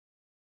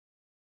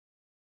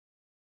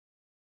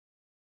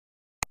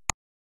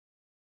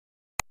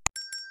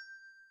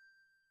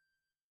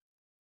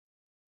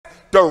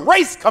the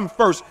race come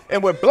first.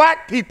 And with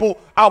black people,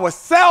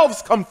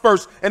 ourselves come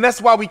first. And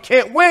that's why we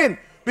can't win,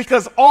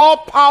 because all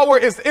power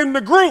is in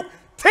the group.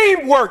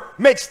 Teamwork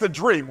makes the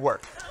dream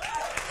work.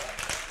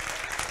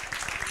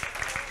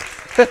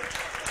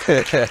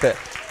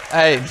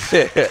 Hey,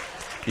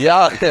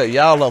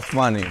 y'all are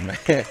funny,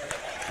 man.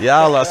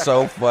 Y'all are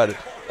so funny.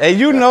 Hey,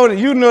 you know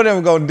them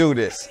were gonna do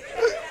this,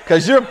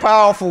 cause you're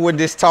powerful with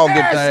this talking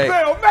thing.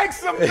 Make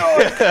some noise.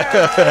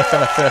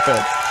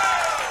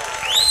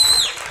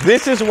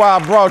 This is why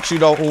I brought you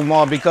though,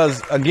 Umar,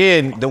 because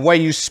again, the way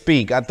you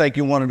speak, I think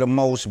you're one of the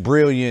most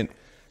brilliant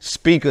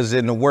speakers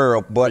in the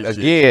world. But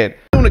again,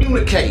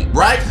 communicate,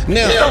 right?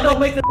 Now, don't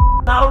make the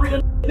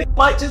real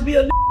might just be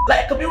a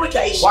black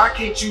communication. Why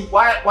can't you?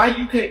 Why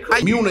you can't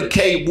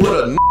communicate with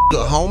a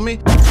homie?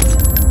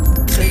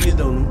 Say you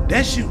don't.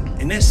 That's you,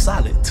 and that's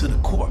solid to the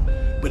core.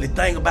 But the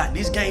thing about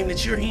this game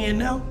that you're in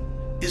now,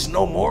 is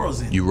no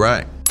morals in it. You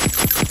right.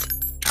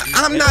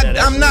 I'm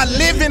not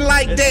living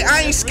like that.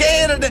 I ain't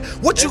scared of that.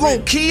 What, you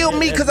gonna kill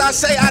me because I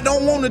say I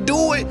don't want to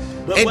do it?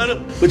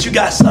 But you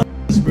got something,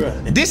 bro.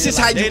 This is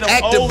how you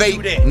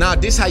activate. Nah,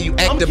 this how you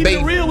activate. I'm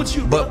keeping it real with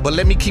you, bro. But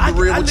let me keep it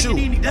real with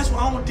you. That's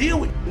what I don't deal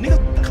with.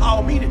 Niggas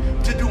call me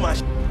to do my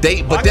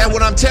shit. But that's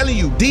what I'm telling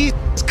you. These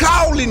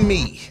calling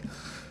me.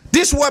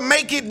 This what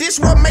make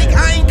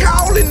I ain't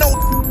calling no.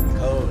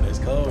 Cold, that's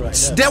cold right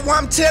now. That's what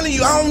I'm telling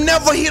you. I don't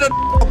never hear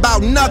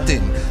about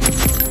nothing.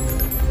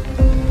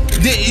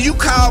 You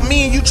call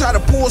me and you try to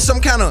pull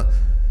some kind of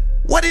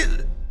what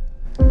is?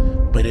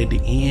 But at the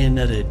end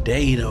of the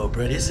day, though,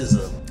 bro, this is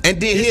a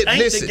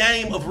listen. The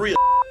game of real.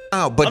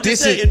 Oh, but I'm this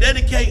just saying, is if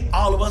dedicate,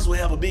 all of us will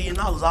have $1 billion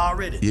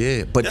already.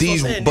 Yeah, but that's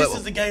these, what I'm saying. This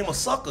is the game of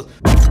suckers.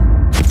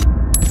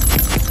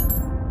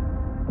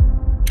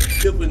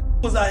 If a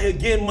was out here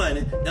getting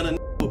money and a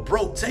was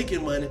broke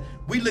taking money,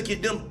 we look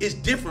at them. It's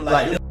different.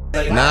 Like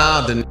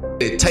nah, the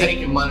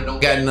taking money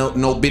don't got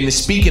no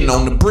business speaking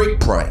on the brick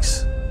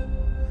price.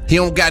 He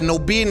don't got no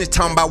business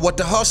talking about what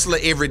the hustler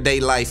everyday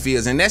life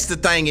is. And that's the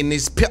thing in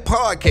this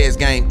podcast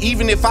game.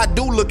 Even if I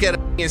do look at it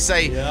and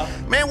say,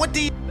 man, what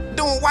the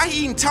doing? Why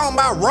he even talking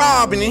about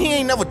robbing and he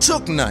ain't never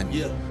took nothing?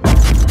 Yeah.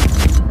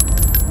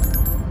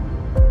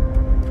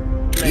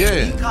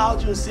 He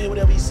called you and said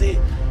whatever he said.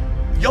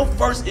 Your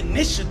first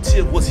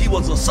initiative was he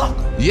was a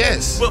sucker.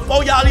 Yes.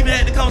 Before y'all even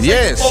had the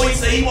conversation, before he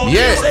said he wanted to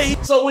do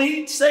it. So when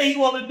he say he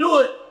want to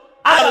do it,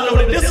 I don't know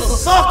that this is a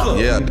sucker.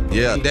 Yeah,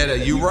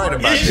 that you right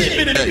about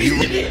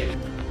that.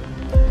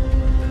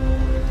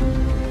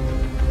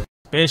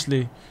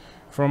 Especially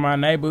from my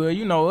neighborhood,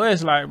 you know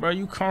us, like, bro,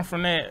 you come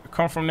from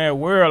that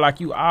world, like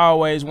you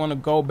always want to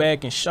go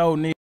back and show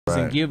niggas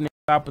and give niggas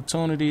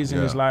opportunities,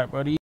 and it's like,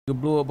 bro, these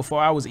niggas blew up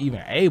before I was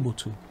even able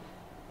to.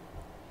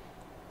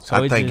 So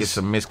I think it's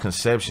a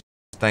misconception.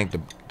 I think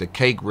the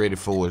cake ready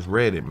for is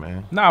ready,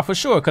 man. Nah, for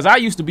sure, because I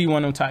used to be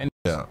one of them type.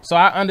 Yeah. So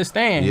I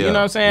understand, you know what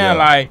I'm saying? Yeah.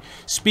 Like,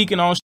 speaking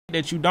on shit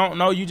that you don't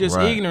know, you just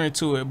ignorant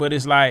to it. But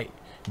it's like,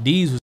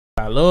 these was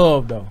I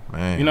love, though.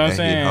 Man, you know what I'm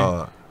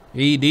saying?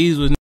 These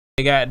was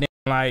goddamn,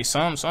 like,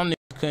 some niggas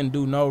couldn't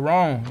do no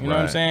wrong. You know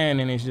what I'm saying?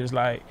 And it's just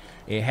like,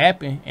 it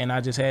happened, and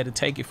I just had to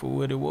take it for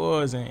what it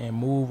was and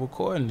move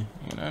accordingly.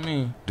 You know what I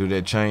mean? Do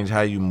that change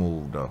how you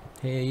move, though?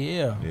 Hell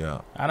yeah. Yeah.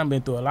 I done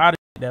been through a lot of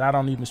shit that I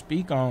don't even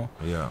speak on.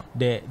 Yeah.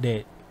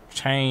 That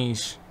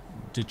changed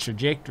the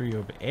trajectory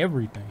of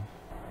everything.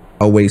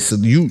 Always, so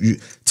you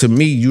to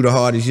me, you the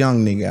hardest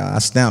young nigga. I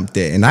stamped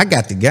that, and I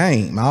got the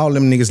game. All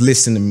them niggas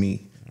listen to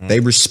me. They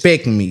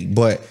respect me,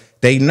 but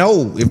they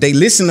know if they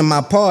listen to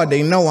my part,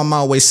 they know I'm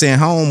always saying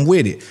home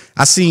with it.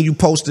 I seen you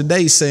post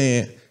today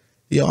saying,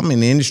 yo, I'm in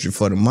the industry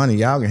for the money.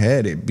 Y'all can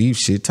have that beef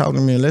shit. Talk to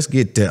me, let's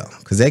get there.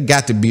 Cause that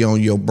got to be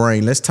on your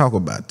brain. Let's talk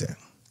about that.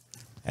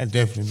 That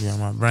definitely be on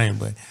my brain,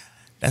 but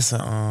that's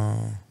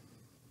a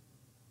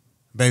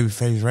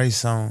Babyface Ray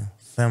song,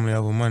 Family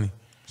Over Money.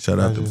 Shout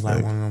out to just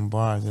like one of them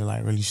bars that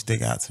like really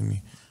stick out to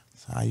me.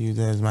 So I use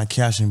that as my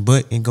caption,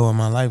 but it go in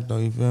my life though,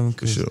 you feel me?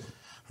 Cause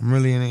I'm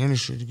really in the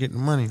industry to get the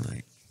money.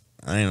 Like,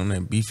 I ain't on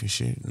that beef and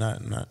shit.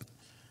 Not.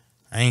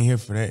 I ain't here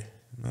for that.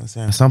 You know what I'm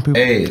saying? Some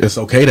people, it's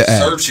okay to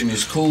ask. Searching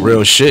is cool.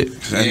 Real shit.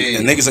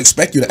 And niggas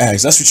expect you to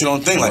ask. That's what you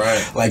don't think.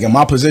 Like in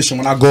my position,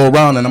 when I go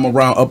around and I'm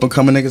around up and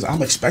coming niggas,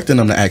 I'm expecting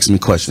them to ask me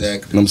questions.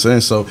 Exactly. You know what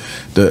I'm saying? So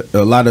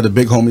a lot of the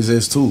big homies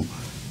is too.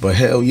 But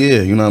hell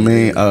yeah, you know what I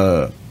mean?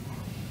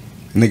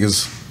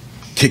 Niggas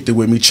kicked it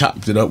with me,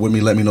 chopped it up with me,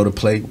 let me know to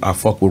play. I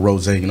fuck with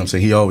Rose, you know what I'm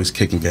saying? He always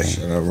kicking game.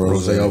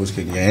 Rose always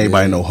kicking game.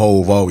 Everybody know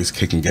Hove always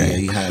kicking game. Yeah,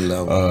 he high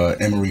level.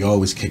 Emery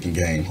always kicking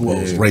game. Who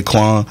else?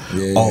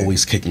 Raekwon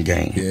always kicking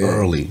game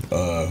early.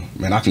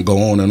 Man, I can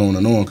go on and on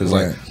and on because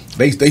like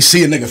they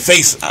see a nigga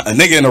face, a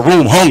nigga in the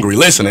room hungry,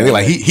 listening. They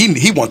like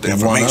he want the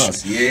information.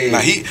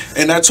 Now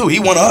and that too, he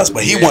want us,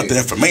 but he want the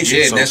information.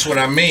 Yeah, so, that's what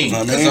I mean.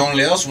 Because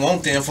only us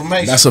want the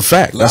information. That's a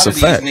fact. That's a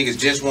fact. These niggas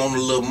just want a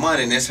little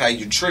money, and that's how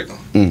you trick them.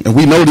 And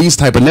we know these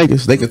type of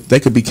niggas. They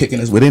could be kicking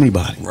us with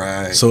anybody.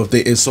 Right. So if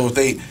they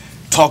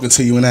talking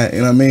to you in that, you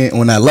know what I mean,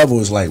 on that level,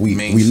 is like we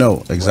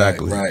know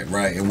exactly.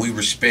 Right, and we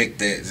respect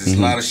that. There's a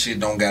lot of shit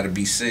don't got to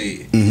be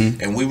said.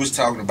 And we was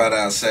talking about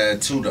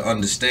outside too, the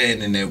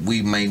understanding that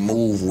we may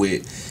move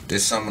with that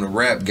some of the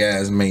rap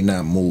guys may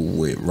not move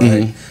with.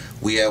 Right,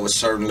 we have a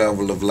certain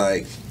level of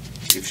like,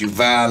 if you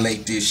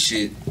violate this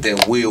shit, there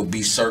will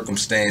be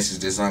circumstances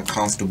that's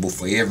uncomfortable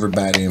for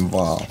everybody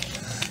involved.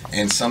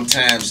 And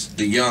sometimes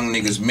the young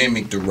niggas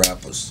mimic the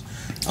rappers.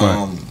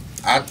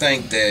 I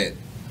think that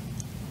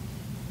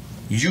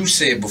you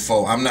said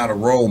before, I'm not a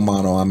role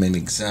model, I'm an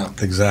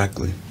example.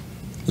 Exactly.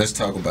 Let's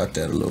talk about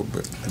that a little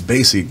bit.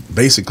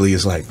 Basically,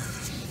 it's like,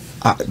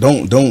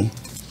 don't.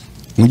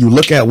 When you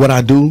look at what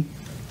I do,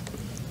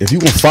 if you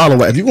gonna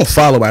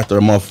follow after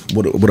a month,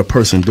 what a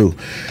person do,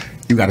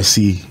 you got to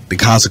see the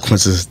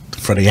consequences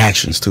for the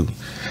actions too.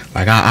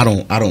 Like I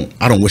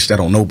don't wish that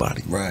on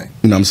nobody. Right.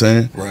 You know what I'm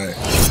saying? Right.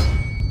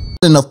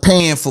 Enough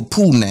paying for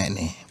poo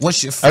nanny.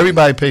 What's your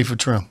everybody pay for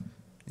trim?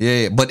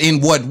 Yeah, but in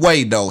what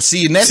way though?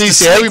 See, and that's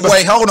the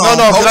everybody. Hold on.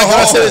 No. Can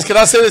I say this?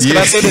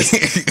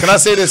 Can I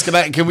say this?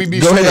 Can we be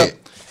straight up?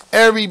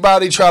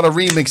 Everybody try to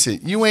remix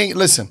it. You ain't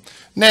listen.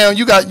 Now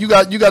you got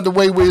the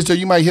way wisdom.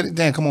 You might hit it.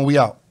 Damn, come on, we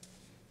out.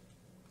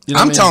 You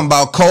know I'm talking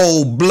about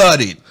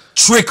cold-blooded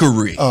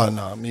trickery. Oh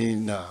no, I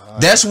mean no.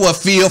 That's what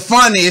feel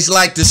funny. It's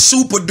like the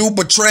super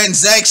duper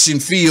transaction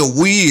feel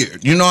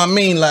weird. You know what I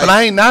mean? Like, but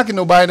I ain't knocking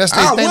nobody. That's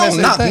their thing. That's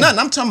their thing. Nothing.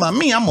 I'm talking about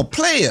me. I'm a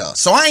player,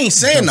 so I ain't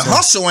saying the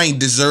hustle ain't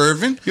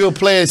deserving. You're a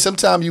player.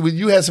 Sometimes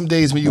you had some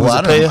days when you was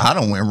a player. I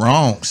don't went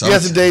wrong. So you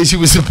had some days you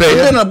was a player.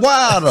 It's been a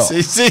while though.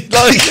 see,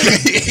 like,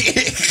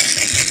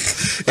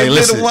 hey,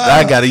 listen,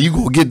 I got it. You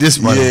gonna get this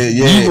money?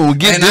 Yeah. You gonna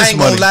get and this I ain't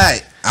money? Gonna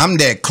lie. I'm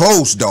that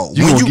close though.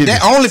 You when gonna you get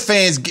that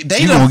OnlyFans,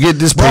 they gonna get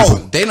this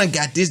paper. They done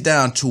got this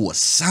down to a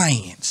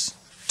science.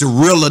 To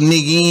reel a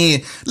nigga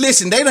in.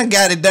 Listen, they done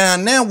got it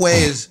down now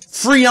where it's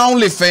free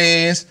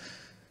OnlyFans.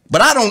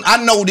 But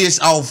I know this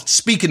off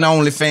speaking of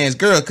OnlyFans,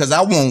 girl, because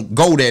I won't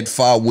go that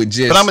far with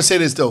just. But I'm gonna say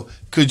this though.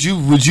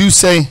 Would you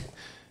say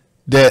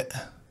that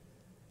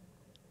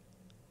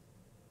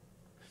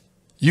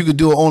you could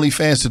do an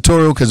OnlyFans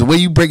tutorial? Because the way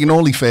you breaking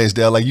OnlyFans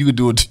down, like you could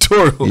do a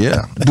tutorial.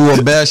 Yeah, do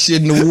a bad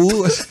shit in the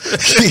woods.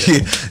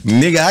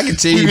 Nigga, I can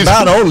tell you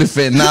about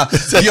OnlyFans. Now,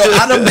 yo,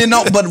 I done been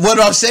on, but what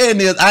I'm saying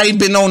is I ain't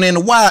been on in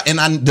a while,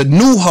 and the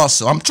new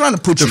hustle, I'm trying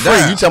to put you free.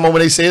 down. You talking about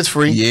when they say it's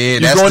free? Yeah, you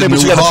that's going the in, new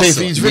but you gotta hustle. pay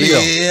for each video.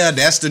 Yeah,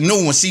 that's the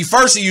new one. See,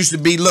 first it used to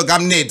be, look,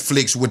 I'm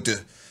Netflix with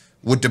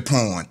the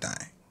porn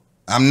thing.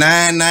 I'm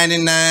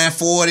 $9.99,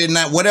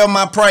 $49, whatever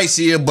my price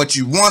is, but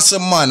you want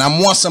some money.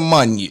 I'm once a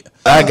month.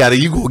 I got it.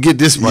 You gonna get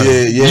this money.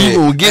 Yeah. You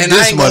gonna get and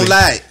this I ain't money. Gonna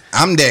lie,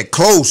 I'm that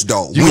close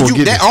though. You when gonna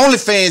you get that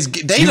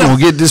OnlyFans, they you done,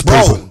 gonna get this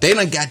bro. paper. They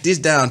done got this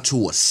down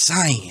to a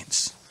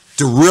science.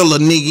 To reel a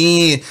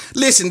nigga in.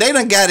 Listen, they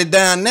done got it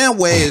down now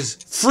where it's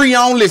free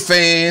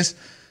OnlyFans.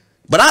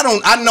 But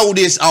I know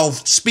this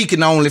off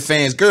speaking of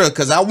OnlyFans, girl,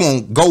 because I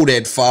won't go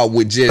that far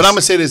with just. But I'm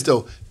gonna say this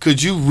though.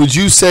 Would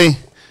you say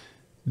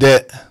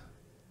that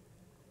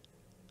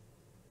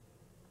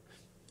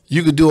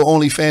you could do an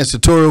OnlyFans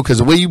tutorial? Because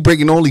the way you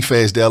breaking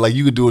OnlyFans down, like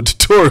you could do a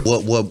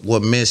tutorial.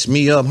 What messed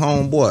me up,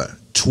 homeboy?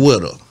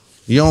 Twitter.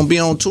 You don't be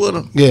on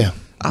Twitter? Yeah.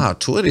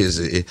 Twitter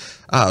is.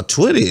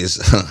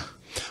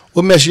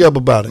 What messed you up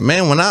about it?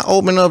 Man, when I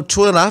open up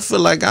Twitter, I feel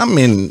like I'm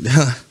in.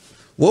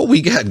 What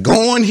we got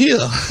going here?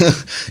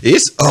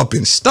 It's up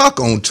and stuck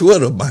on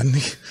Twitter, my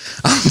nigga.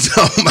 I'm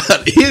talking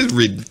about it's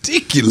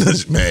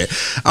ridiculous, man.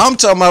 I'm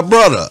talking about,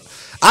 brother,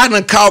 I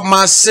done caught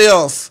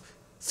myself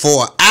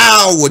for an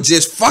hour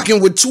just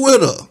fucking with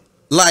Twitter.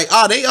 Like,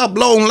 they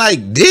uploading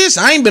like this?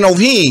 I ain't been over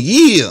here in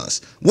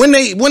years. When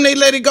they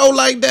let it go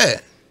like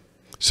that?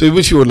 So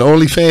what you on the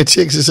OnlyFans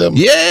chicks or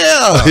something?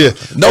 Yeah. Yeah.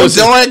 Don't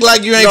act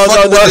like you ain't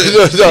fucking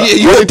with no. Yeah,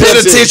 you a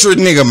penitentiary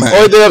nigga, man.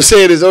 Only thing I'm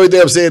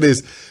saying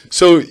is,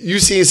 so you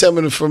seen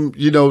something from,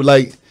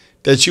 like,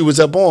 that you was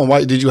up on.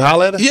 Why did you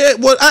holler at her? Yeah,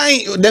 well,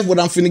 that's what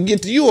I'm finna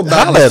get to you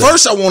about. But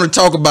first I want to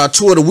talk about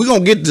Twitter. We're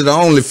gonna get to the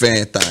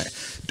OnlyFans thing.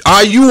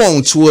 Are you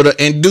on Twitter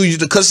and do you?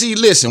 Because see,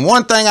 listen,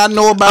 one thing I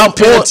know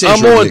about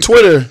I'm on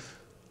Twitter,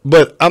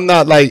 but I'm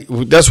not like.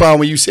 That's why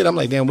when you said, I'm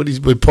like, damn, what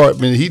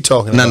department he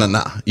talking about?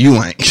 No, you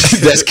ain't.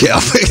 That's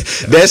cap.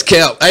 That's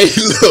cap. Hey,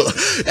 look,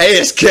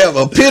 it's cap.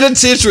 A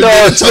penitentiary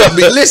nigga told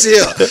me. Listen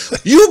here,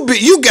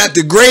 you got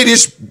the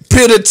greatest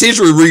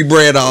penitentiary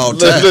rebrand of all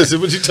time.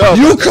 Listen, what you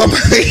talking about? You come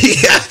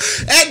here.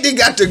 That nigga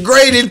got the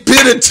greatest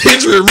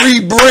penitentiary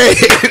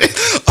rebrand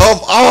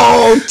of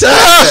all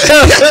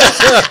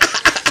time.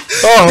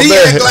 He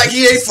act like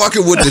he ain't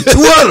fucking with the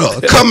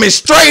Twitter. Coming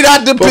straight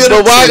out the penitentiary.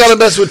 But why I gotta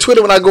mess with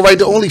Twitter when I go right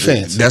to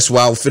OnlyFans? That's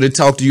why I was finna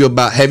talk to you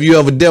about. Have you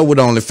ever dealt with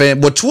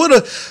OnlyFans? But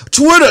Twitter.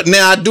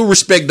 Now I do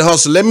respect the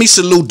hustle. Let me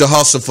salute the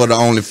hustle for the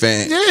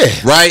OnlyFans.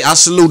 Yeah. Right. I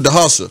salute the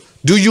hustle.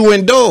 Do you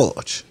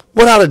indulge?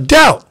 Without a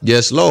doubt.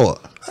 Yes, Lord.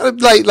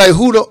 Like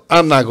who?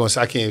 I'm not gonna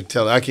say. I can't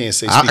tell. I can't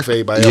say speak for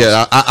everybody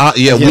else.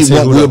 Yeah.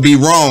 We'll be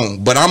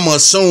wrong, but I'm gonna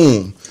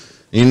assume.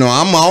 You know,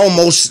 I'm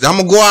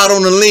gonna go out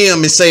on a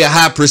limb and say a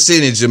high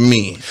percentage of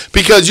men.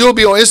 Because you'll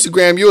be on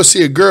Instagram, you'll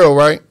see a girl,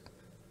 right?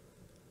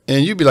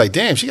 and you be like,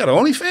 damn, she got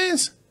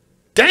OnlyFans?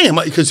 Damn,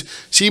 because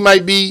she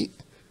might be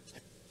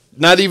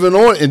not even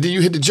on, and then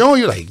you hit the joint,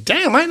 you're like,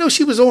 damn, I didn't know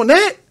she was on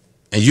that.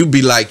 And you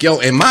be like, yo,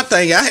 and my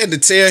thing, I had to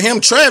tell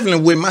him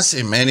traveling with him, I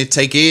said, man, it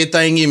take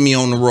everything in me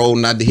on the road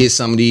not to hit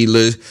some of these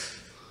little,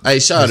 hey,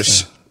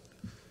 Shawty,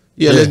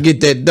 yeah, let's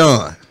get that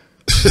done.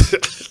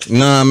 You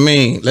know what I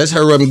mean? Let's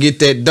hurry up and get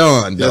that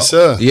done, though. Yes,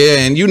 sir. Yeah,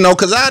 and you know,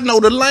 because I know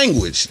the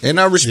language, and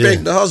I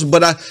respect the hustle,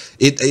 but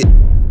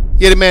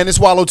Yeah, man, it's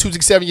Wallo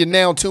 267. You're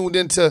now tuned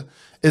into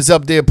It's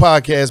Up There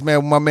podcast, man,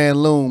 with my man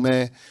Loon,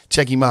 man.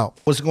 Check him out.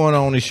 What's going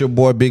on? It's your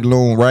boy Big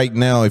Loon. Right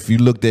now, if you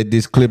looked at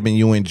this clip and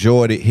you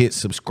enjoyed it, hit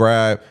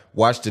subscribe.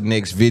 Watch the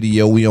next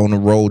video. We on the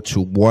road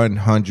to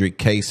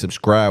 100K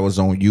subscribers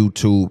on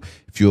YouTube.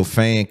 If you're a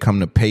fan,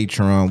 come to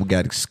Patreon. We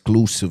got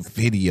exclusive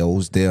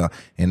videos there,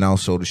 and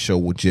also the show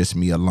with just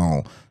me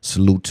alone.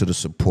 Salute to the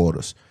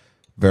supporters.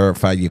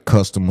 Verify your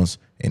customers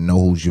and know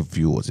who's your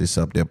viewers. It's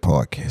Up There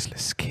podcast.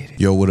 Let's get it.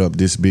 Yo, what up?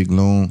 This Big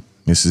Loon.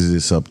 This is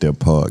It's Up There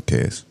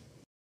podcast.